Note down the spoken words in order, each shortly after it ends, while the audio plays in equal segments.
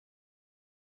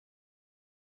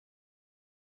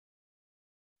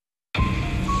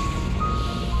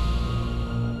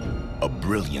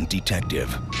brilliant detective.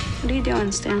 What are you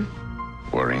doing, Stan?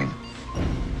 Worrying.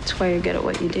 That's why you're good at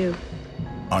what you do.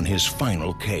 On his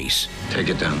final case, Take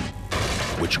it down.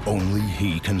 which only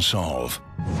he can solve.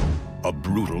 A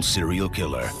brutal serial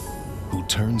killer who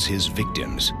turns his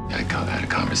victims I'd call that a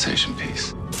conversation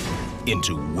piece.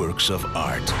 into works of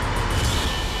art.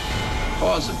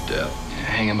 Cause of death.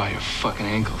 Hanging by your fucking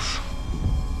ankles.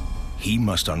 He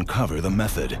must uncover the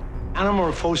method.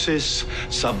 Anamorphosis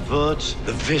subverts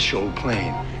the visual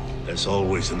plane. There's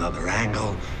always another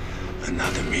angle,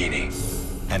 another meaning.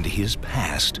 And his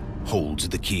past holds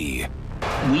the key.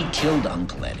 We killed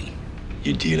Uncle Eddie.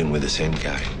 You're dealing with the same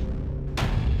guy.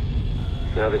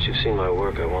 Now that you've seen my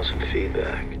work, I want some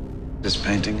feedback. This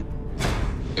painting?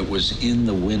 It was in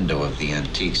the window of the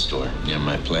antique store near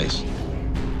my place.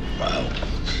 Wow.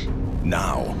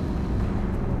 Now,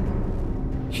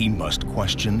 he must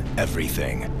question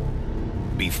everything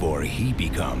before he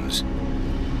becomes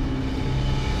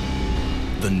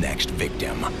the next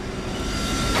victim.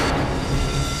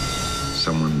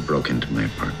 Someone broke into my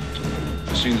apartment.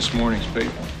 I've seen this morning's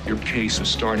paper. Your case is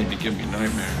starting to give me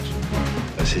nightmares.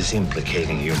 As he's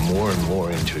implicating you more and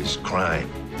more into his crime.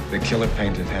 The killer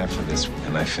painted half of this,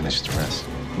 and I finished the rest.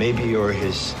 Maybe you're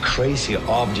his crazy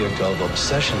object of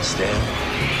obsession, Stan.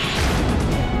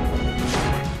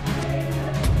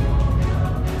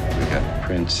 We got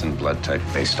prints and blood type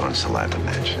based on saliva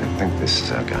match. I think this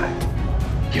is our guy.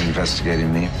 You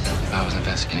investigating me? If I was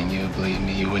investigating you, believe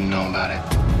me, you wouldn't know about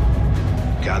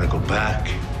it. Gotta go back,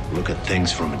 look at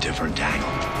things from a different angle.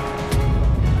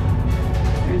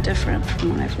 You're different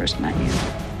from when I first met you.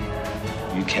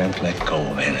 You can't let go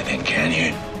of anything, can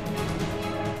you?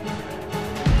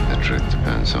 The truth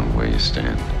depends on where you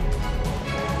stand.